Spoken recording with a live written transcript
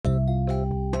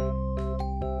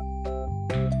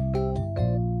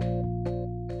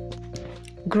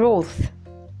growth,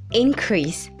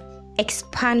 increase,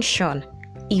 expansion,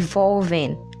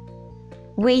 evolving.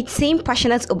 We seem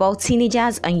passionate about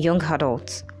teenagers and young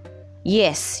adults.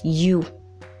 Yes, you.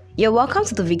 You're welcome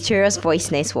to the Victorious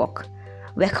Voice Network.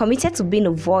 We're committed to being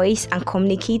a voice and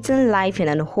communicating life in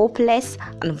a hopeless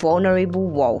and vulnerable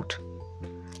world.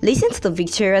 Listen to the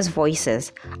Victorious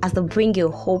Voices as they bring you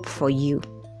hope for you.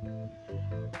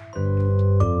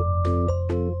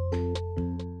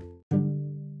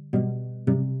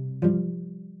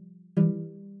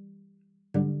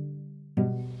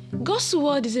 God's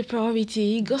word is a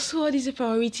priority. God's word is a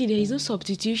priority. There is no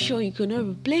substitution. You cannot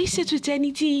replace it with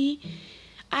anything.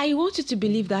 I want you to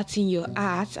believe that in your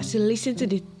heart as you listen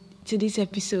to this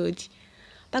episode,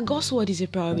 that God's word is a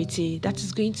priority. That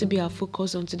is going to be our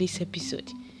focus on today's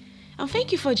episode. And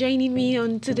thank you for joining me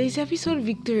on today's episode.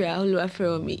 Victoria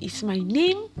Oluwaferomi is my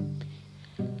name.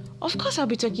 Of course, I'll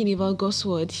be talking about God's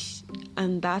word,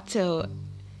 and that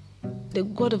the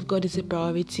word of God is a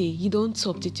priority. You don't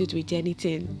substitute with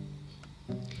anything.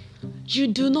 You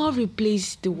do not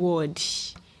replace the word.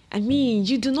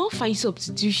 You do not find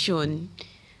substitution.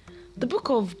 The book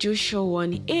of Joshua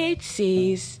 1:8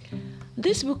 says,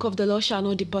 "This book of the law shall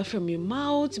not depart from your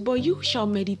mouth, but you shall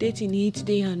meditate in it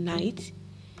day and night,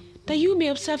 that you may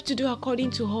observe to do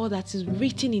according to all that is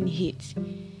written in it.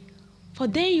 For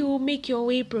then you will make your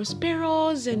way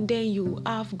prosperous, and then you will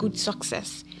have good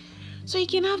success." So you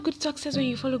can have good success when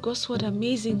you follow God's word.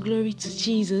 Amazing. Glory to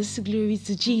Jesus. Glory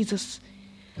to Jesus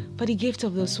for the gift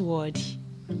of this word.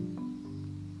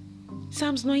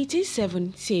 Psalms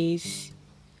 19:7 says,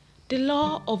 "The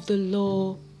law of the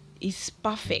Lord is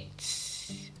perfect,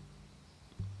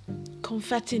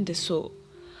 comforting the soul.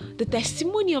 The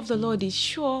testimony of the Lord is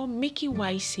sure, making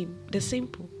wise the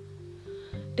simple.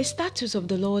 The statutes of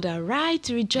the Lord are right,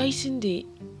 rejoicing the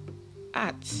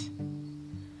heart.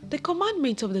 The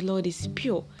commandment of the Lord is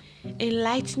pure,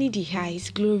 enlightening the eyes."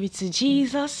 Glory to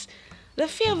Jesus. "The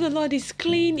fear of the Lord is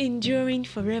clean, enduring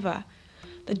forever.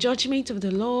 The judgment of the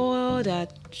Lord are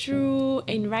true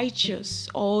and righteous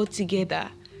altogether.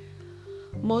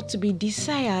 More to be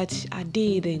desired are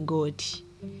they than gold."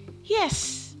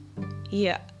 Yes,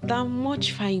 than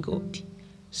much fine gold,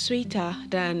 sweeter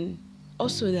than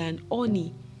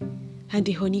honey and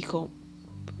the honeycomb.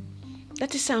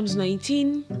 That is Psalms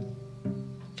 19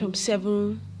 from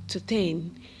 7 to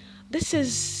 10. This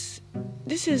is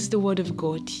the word of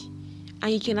God,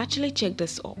 and you can actually check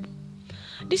this up.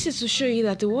 This is to show you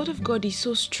that the word of God is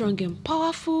so strong and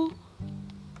powerful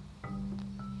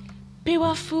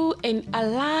and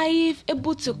alive,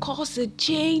 able to cause a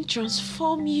change,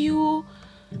 transform you,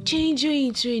 change you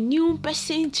into a new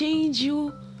person, change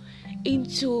you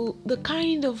into the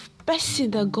kind of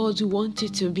person that God wants you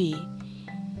to be.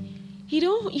 You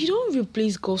don't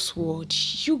replace God's word.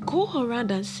 You go around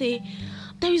and say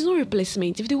there is no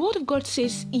replacement. If the word of God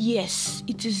says yes,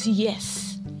 it is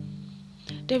yes.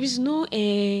 There is no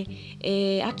you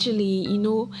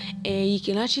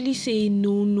can actually say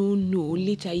no.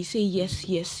 Later you say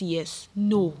yes.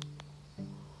 No.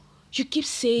 You keep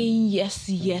saying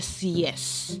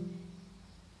yes.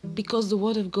 Because the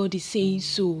word of God is saying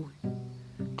so.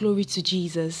 Glory to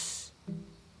Jesus.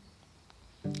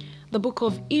 The book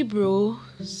of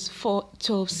Hebrews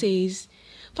 4:12 says,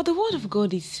 "For the word of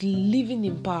God is living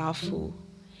and powerful,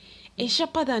 and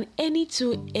sharper than any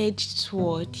two-edged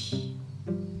sword,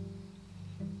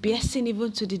 piercing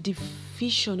even to the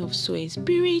division of soul and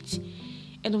spirit,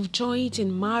 and of joint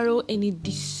and marrow, and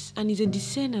is a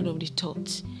discerner of the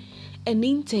thoughts and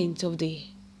intent of the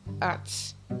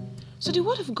heart." So the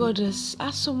word of God has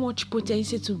so much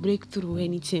potency to break through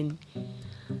anything.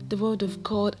 The word of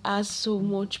God has so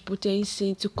much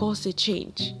potency to cause a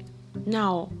change.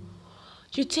 Now,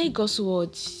 you take God's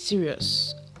word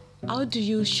serious. How do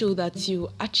you show that you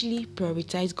actually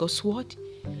prioritize God's word?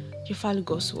 You follow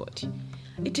God's word.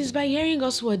 It is by hearing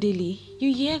God's word daily.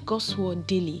 You hear God's word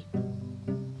daily.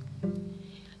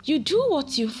 You do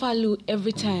what you follow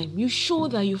every time. You show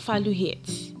that you follow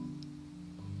it.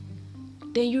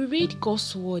 Then you read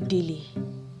God's word daily.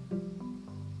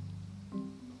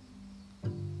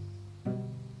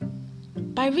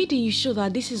 By reading, you show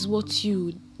that this is what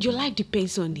your life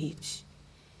depends on it.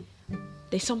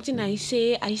 There's something I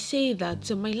say that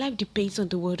my life depends on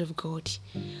the word of God.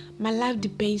 My life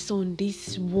depends on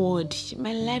this word.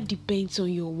 My life depends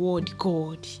on your word,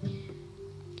 God.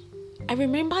 I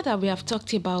remember that we have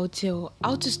talked about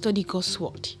how to study God's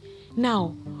word.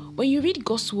 Now, when you read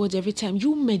God's word every time,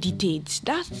 you meditate.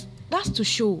 That's to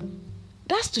show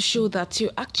that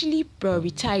you actually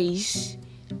prioritize,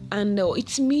 and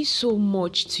it means so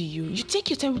much to you. You take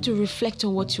your time to reflect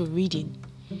on what you're reading.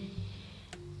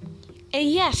 And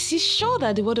yes, it's sure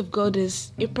that the Word of God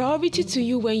is a priority to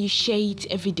you when you share it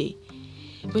every day.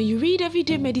 When you read every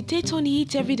day, meditate on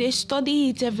it every day, study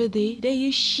it every day, then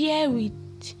you share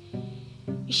it.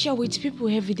 You share with people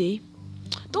every day.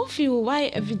 Don't feel why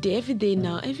every day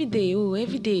now, every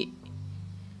day.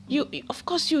 You of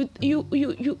course you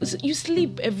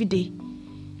sleep every day.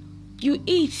 You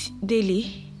eat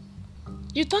daily.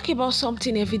 You talk about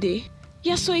something every day.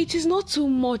 Yeah, so it is not too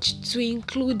much to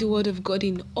include the Word of God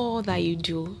in all that you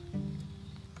do.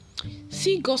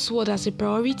 See God's Word as a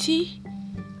priority,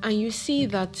 and you see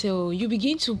that you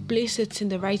begin to place it in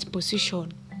the right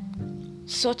position,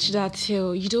 such that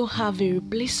you don't have a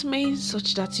replacement,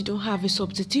 such that you don't have a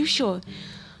substitution.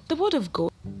 The Word of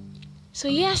God. So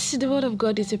yes, the Word of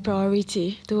God is a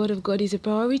priority. The Word of God is a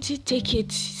priority. Take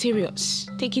it serious.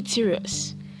 Take it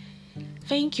serious.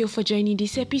 Thank you for joining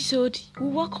this episode. We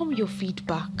welcome your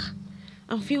feedback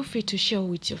and feel free to share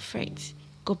with your friends.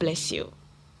 God bless you.